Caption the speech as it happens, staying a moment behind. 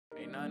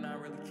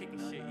Not really kicking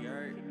shit, you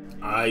heard?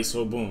 Alright,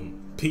 so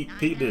boom. Peep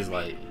this,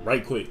 like,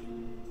 right quick.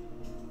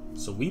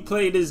 So we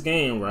played this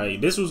game, right?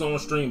 This was on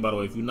stream, by the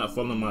way. If you're not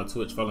following my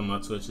Twitch, follow my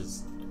Twitch.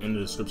 It's in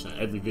the description.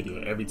 Every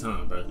video, every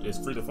time, bro. It's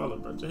free to follow,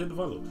 bro. Just hit the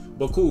follow.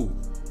 But cool.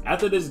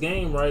 After this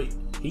game, right?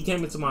 He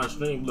came into my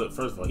stream. Look,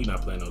 first of all, he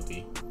not playing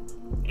OD.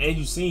 And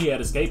you seen he had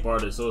a escape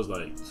artist, so it's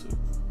like,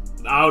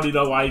 I already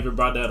know why I even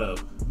brought that up.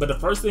 But the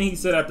first thing he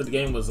said after the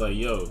game was like,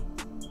 yo,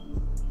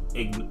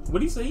 what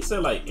did he say? He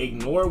said, like,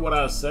 ignore what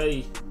I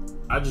say.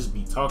 I just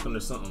be talking or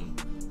something.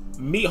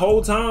 Me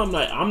whole time,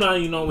 like, I'm not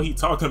even know what he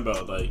talking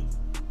about, like.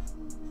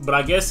 But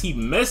I guess he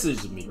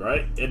messaged me,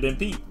 right? And then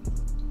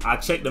I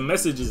checked the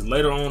messages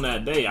later on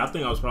that day. I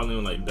think I was probably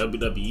on like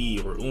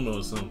WWE or Uno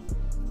or something.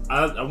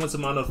 I went to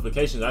my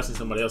notifications. I see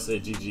somebody else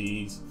said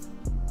GG's.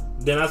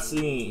 Then I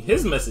seen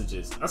his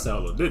messages. I said,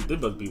 "Oh, this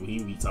must be what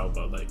he be talking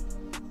about." Like,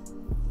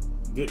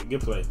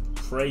 good play,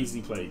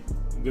 crazy play,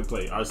 good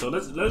play. All right, so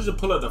let's just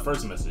pull up the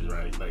first message,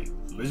 right? Like,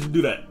 let's just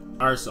do that.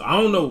 All right, so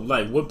I don't know,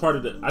 like, what part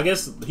of the. I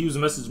guess he was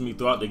messaging me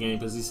throughout the game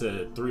because he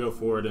said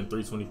 304 then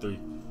 323,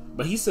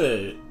 but he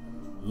said,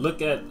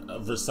 "Look at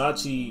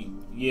Versace,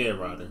 yeah,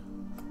 Ryder."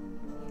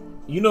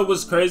 You know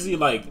what's crazy?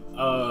 Like,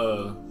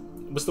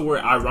 what's the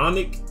word?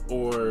 Ironic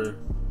or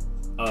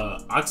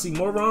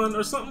oxymoron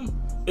or something?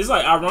 It's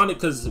like ironic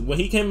because when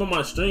he came on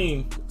my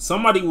stream,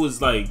 somebody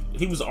was like,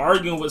 he was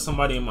arguing with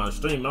somebody in my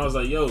stream. And I was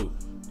like, yo,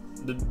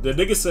 the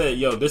nigga said,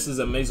 yo, this is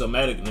a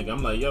Mayzomatic nigga.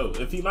 I'm like, yo,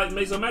 if he like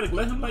Mayzomatic,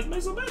 let him like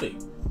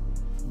Mayzomatic.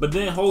 But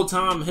then whole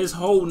time, his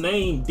whole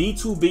name,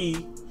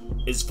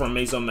 D2B, is from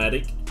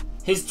Mayzomatic.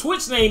 His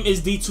Twitch name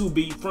is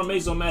D2B from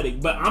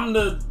Mayzomatic. But I'm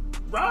the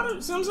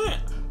Ryder, see what I'm saying?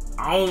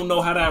 I don't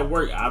know how that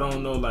worked. I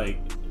don't know,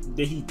 like,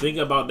 did he think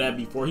about that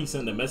before he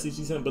sent the message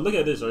he sent? But look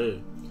at this right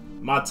here.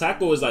 My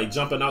tackle was like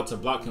jumping out to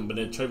block him, but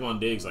then Trayvon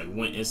Diggs like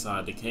went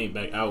inside, they came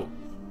back out,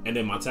 and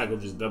then my tackle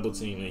just double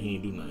teamed and he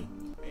ain't do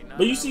nothing.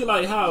 But you see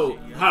like how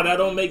that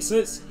don't make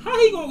sense? How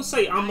he gonna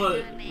say I'm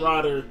a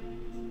Ryder,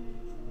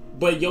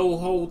 but your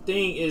whole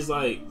thing is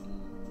like,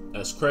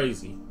 that's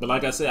crazy. But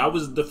like I said, I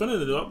was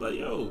defending it. I'm like,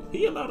 yo,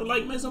 he allowed to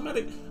like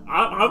Mayzomatic.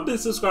 I've been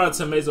subscribed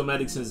to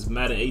Mayzomatic since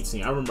Madden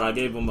 18. I remember I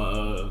gave him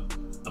a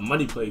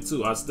money play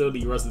too. I still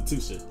need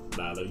restitution.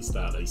 Nah, let me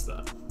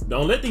stop.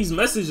 Don't let these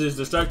messages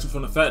distract you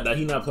from the fact that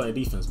he not playing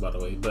defense, by the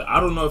way. But I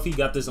don't know if he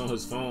got this on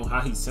his phone,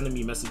 how he's sending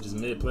me messages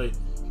mid-play.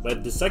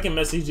 But the second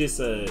message just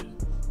said,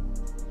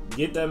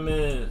 get that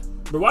man.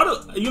 But why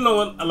do, you know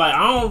what, like,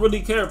 I don't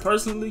really care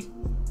personally,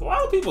 but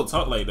why do people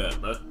talk like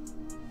that, bro?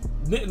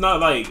 Not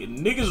like,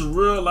 niggas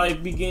real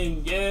life be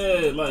getting,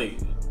 yeah, like,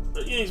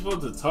 you ain't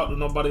supposed to talk to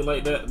nobody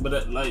like that.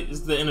 But like,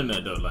 it's the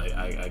internet though, like,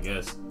 I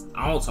guess.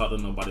 I don't talk to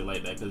nobody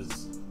like that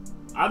because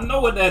I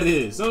know what that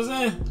is. You know what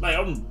I'm saying?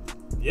 Like,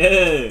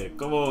 yeah,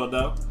 come on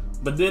now.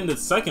 But then the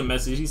second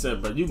message, he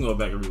said, bro, you can go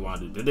back and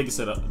rewind it. The nigga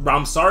said, bro,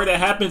 I'm sorry that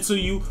happened to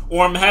you,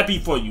 or I'm happy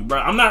for you, bro.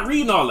 I'm not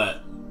reading all that.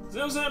 You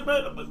know what I'm saying,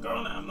 bro? But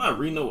girl, I'm not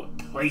reading no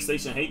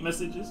PlayStation hate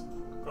messages.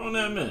 Grown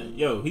that man.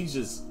 Yo, he's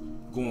just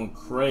going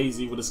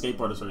crazy with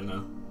escape artists right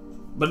now.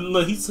 But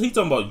look, he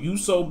talking about you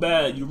so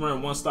bad you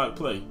run one stock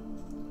play.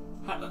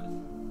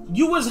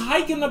 You was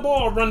hiking the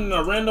ball, running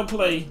a random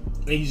play,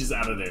 and he's just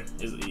out of there.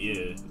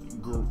 Yeah,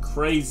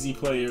 crazy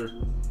player.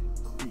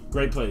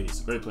 Great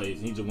plays.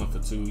 He just went for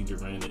 2. He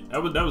just ran it.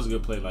 That was a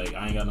good play. Like,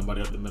 I ain't got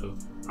nobody up the middle.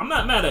 I'm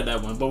not mad at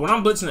that one. But when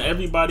I'm blitzing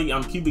everybody,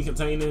 I'm QB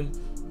containing.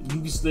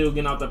 You still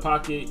getting out the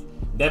pocket.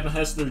 Devin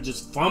Hester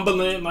just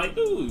fumbling. Like,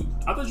 dude,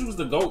 I thought you was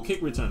the GOAT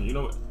kick returner. You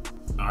know what?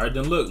 All right,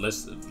 then look.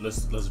 Let's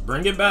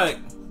bring it back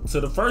to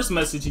the first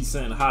message he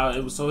sent. How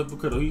it was so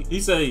hypocritical. He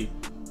said,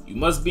 you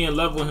must be in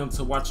love with him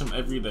to watch him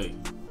every day.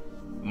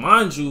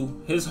 Mind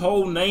you, his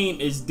whole name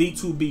is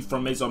D2B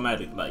from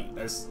Mayzomatic. Like,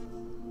 that's, you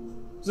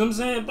know what I'm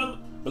saying? But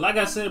like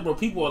I said, bro,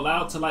 people are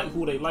allowed to like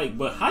who they like.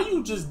 But how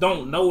you just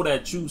don't know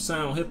that you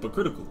sound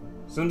hypocritical?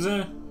 See what I'm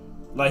saying?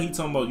 Like, he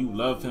talking about you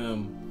love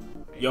him.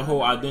 Your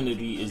whole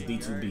identity is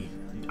D2B.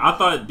 I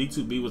thought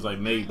D2B was like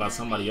made by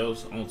somebody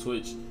else on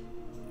Twitch,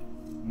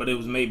 but it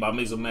was made by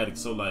Mayzomatic.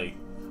 So like,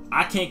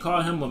 I can't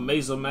call him a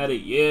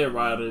Mayzomatic, yeah,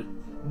 Ryder.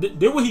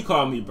 Did what he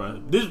called me,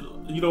 bro. This,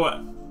 you know what?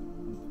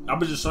 I'm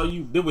gonna just show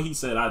you. Did what he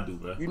said I do,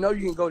 bro. You know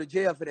you can go to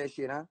jail for that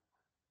shit, huh?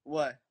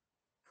 What?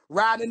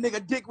 Riding a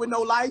nigga dick with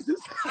no license.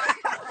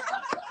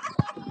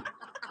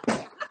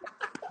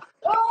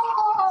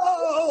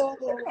 Oh!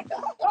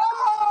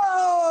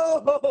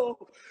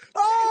 Oh!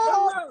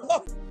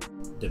 Oh!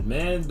 The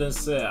man done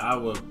said I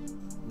would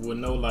with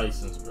no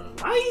license, bro.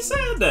 Why he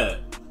said that?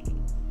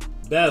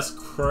 That's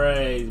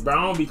crazy, bro.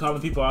 I don't be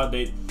calling people out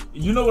there.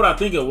 You know what I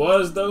think it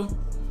was though?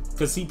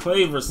 Cause he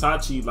played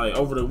Versace like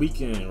over the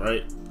weekend,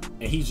 right?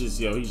 And he's just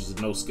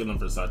no skill in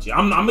Versace.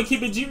 I'm gonna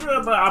keep it G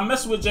real, bro. I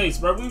mess with Jace,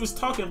 bro. We was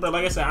talking, bro.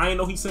 Like I said, I ain't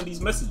know he sent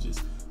these messages.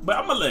 But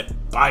I'm gonna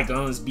let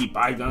bygones be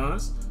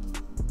bygones.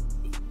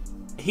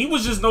 He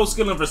was just no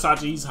skill in Versace.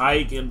 He's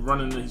hike and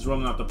he's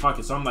running out the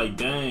pocket. So I'm like,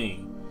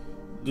 dang.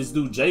 This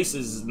dude Jace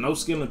is no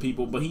skill in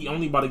people, but he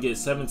only about to get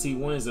 17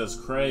 wins. That's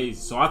crazy.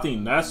 So I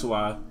think that's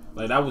why,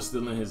 like, that was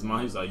still in his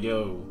mind. He's like,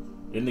 yo,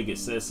 That nigga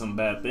said some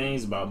bad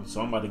things about me,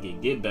 so I'm about to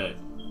get back.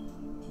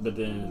 But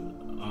then,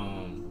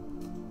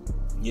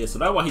 yeah, so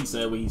that's why he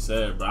said what he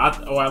said, bro.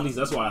 Or at least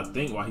that's why I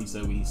think why he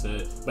said what he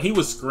said. But he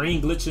was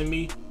screen glitching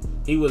me.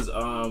 He was,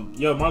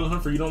 yo, Marlon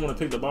Humphrey, you don't want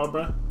to pick the ball,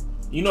 bro?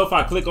 You know, if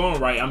I click on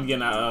right, I'm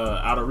getting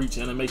out of reach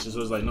animation,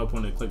 so it's like no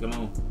point in clicking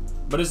on.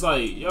 But it's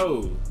like,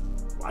 yo,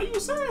 why you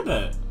saying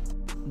that?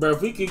 Bro,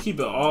 if we could keep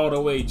it all the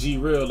way G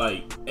real,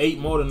 like 8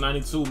 more than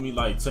 92, me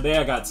like today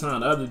I got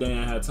time, the other day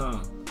I had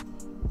time.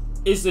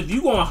 It's if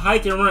you gonna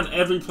hike and run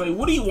every play,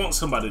 what do you want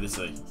somebody to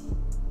say? You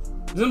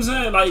know what I'm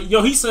saying? Like,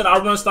 yo, he said I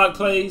run stock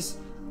plays.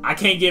 I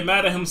can't get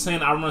mad at him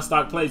saying I run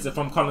stock plays if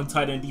I'm calling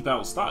tight end deep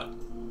out stock.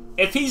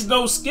 If he's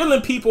no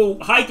skilling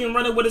people hiking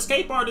running with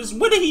escape artists,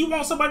 what did he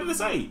want somebody to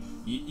say?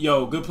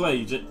 Yo, good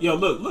play. Yo,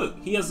 look.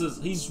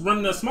 He's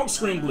running a smoke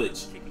screen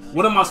glitch.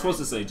 What am I supposed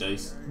to say,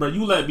 Jace? Bro,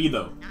 you let me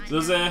though. You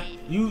know what I'm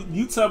saying?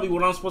 You tell me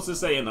what I'm supposed to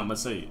say and I'm gonna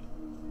say it. You know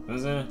what I'm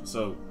saying?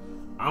 So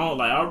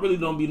I really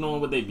don't be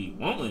knowing what they be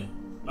wanting.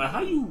 Like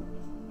how you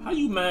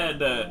mad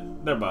that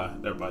they're by.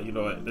 You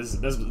know what? Let's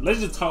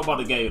just talk about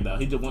the game now.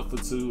 He just went for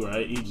 2,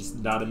 right? He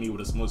just dotted me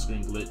with a smoke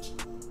screen glitch.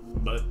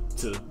 But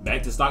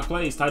back to stock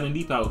plays, tight end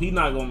deep out. He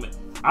not gonna.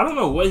 I don't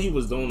know what he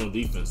was doing on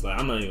defense. Like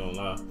I'm not even gonna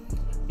lie.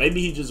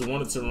 Maybe he just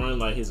wanted to run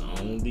like his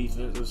own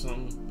defense or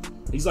something.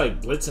 He's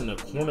like blitzing the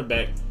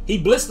cornerback.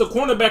 He blitzed the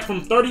cornerback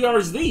from 30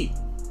 yards deep.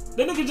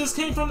 That nigga just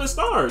came from the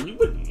start. You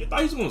thought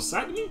he was gonna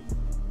sack me?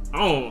 I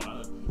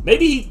don't.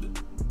 Maybe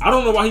I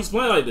don't know why he's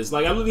playing like this.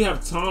 Like I literally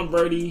have Tom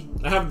Brady.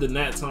 I have the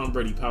Nat Tom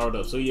Brady powered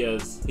up. So he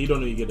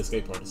don't even get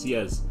escape artist. He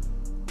has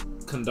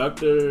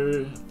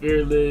Conductor,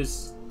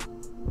 Fearless,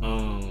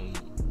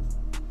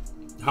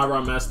 High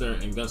Rod Master,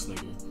 and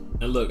Gunslinger.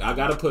 And look, I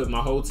gotta put my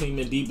whole team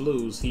in deep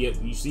blues.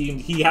 You see,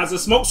 he has a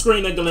smoke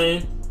screen at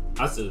Glenn.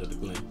 I said it to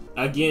Glenn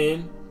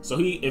again. So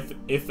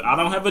if I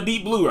don't have a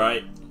deep blue,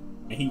 right,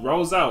 and he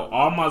rolls out,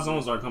 all my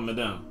zones are coming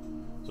down.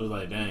 So it's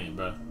like, dang,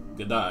 bro,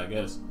 good die, I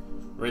guess.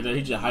 Right there,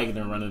 he just hiking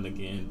and running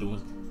again,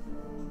 doing.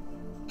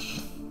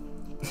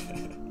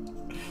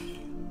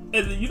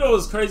 And you know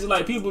what's crazy?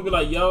 Like people be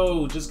like,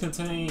 "Yo, just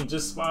contain,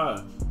 just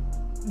spy."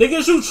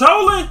 Niggas, you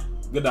trolling?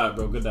 Good die,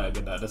 bro. Good die.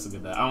 That's a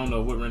good die. I don't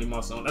know what Randy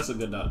Moss on. That's a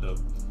good die though.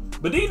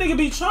 But these niggas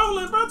be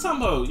trolling, bro.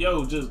 Talking about,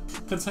 yo,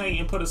 just contain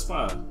and put a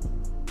spy.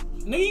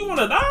 Nigga, you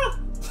wanna die?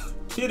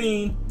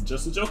 Kidding.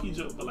 Just a jokey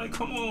joke. But like,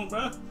 come on,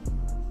 bro.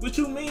 What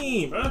you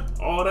mean, bro?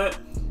 All that.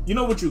 You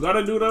know what you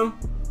gotta do though?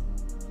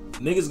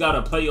 Niggas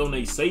gotta play on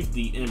a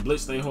safety and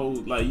blitz they whole.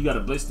 Like you gotta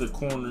blitz the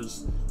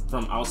corners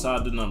from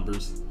outside the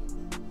numbers.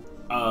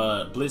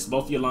 Blitz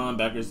both your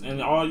linebackers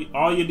and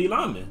all your D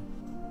linemen.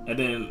 And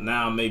then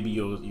now maybe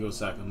you'll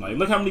sack him. Like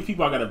look how many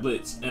people I gotta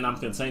blitz and I'm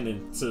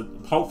containing to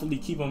hopefully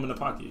keep them in the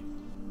pocket.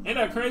 Ain't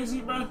that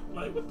crazy, bro?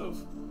 Like what the?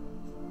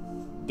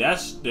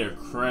 They're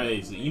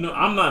crazy. You know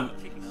I'm not.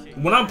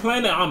 When I'm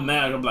playing it, I'm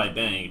mad. I'm like,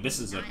 dang, this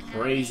is a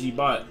crazy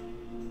bot.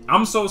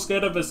 I'm so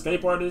scared of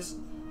escape artists.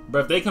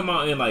 But if they come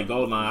out in like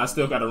goal line, I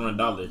still gotta run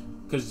dollar.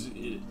 Cause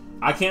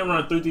I can't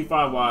run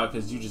 3-3-5 wide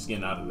because you just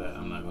getting out of that.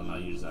 I'm not gonna lie,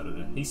 you just out of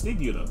there. He's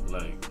Stevie though.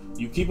 Like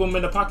you keep him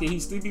in the pocket,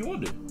 he's Stevie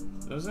Wonder. You know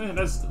what I'm saying?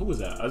 That's who was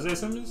that? Isaiah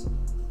Simmons?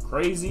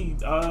 Crazy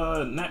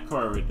Nat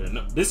card right there.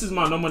 No, this is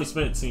my no money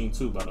spent team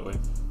too, by the way.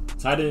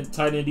 Tight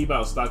end deep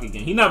out stock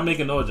again. He not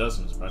making no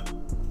adjustments, bro.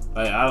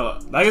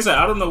 Like I said,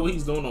 I don't know what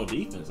he's doing on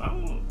defense. I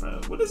don't know, bro.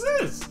 What is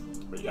this?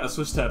 Bro, you gotta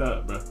switch that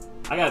up, bro.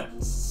 I got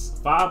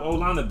 5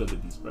 O-line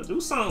abilities, bro.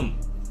 Do something.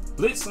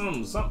 Blitz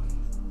something.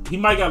 He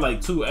might got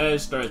like 2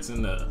 edge threats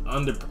in the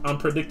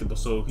unpredictable,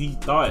 so he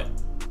thought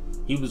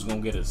he was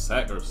gonna get a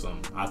sack or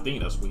something. I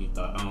think that's what he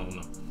thought. I don't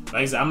know. Like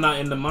I said, I'm not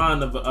in the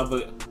mind of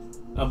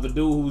a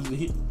dude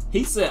who's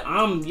he said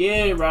I'm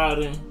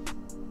riding,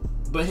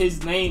 but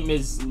his name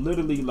is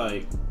literally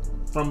like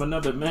from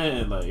another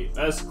man. Like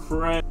that's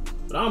crazy.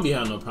 But I don't be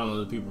having no problem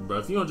with people, bro.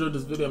 If you enjoyed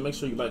this video, make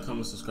sure you like,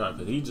 comment, subscribe.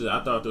 Cause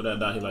I thought through that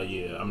dot, he like,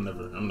 yeah, I'm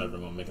never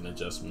gonna make an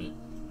adjustment.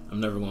 I'm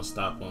never gonna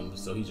stop him.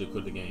 So he just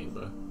quit the game,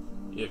 bro.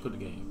 Yeah, quit the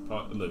game.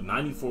 Look,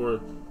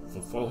 94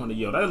 for 400.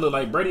 Yo, that look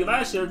like Brady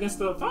last year against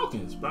the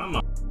Falcons, bro. I'm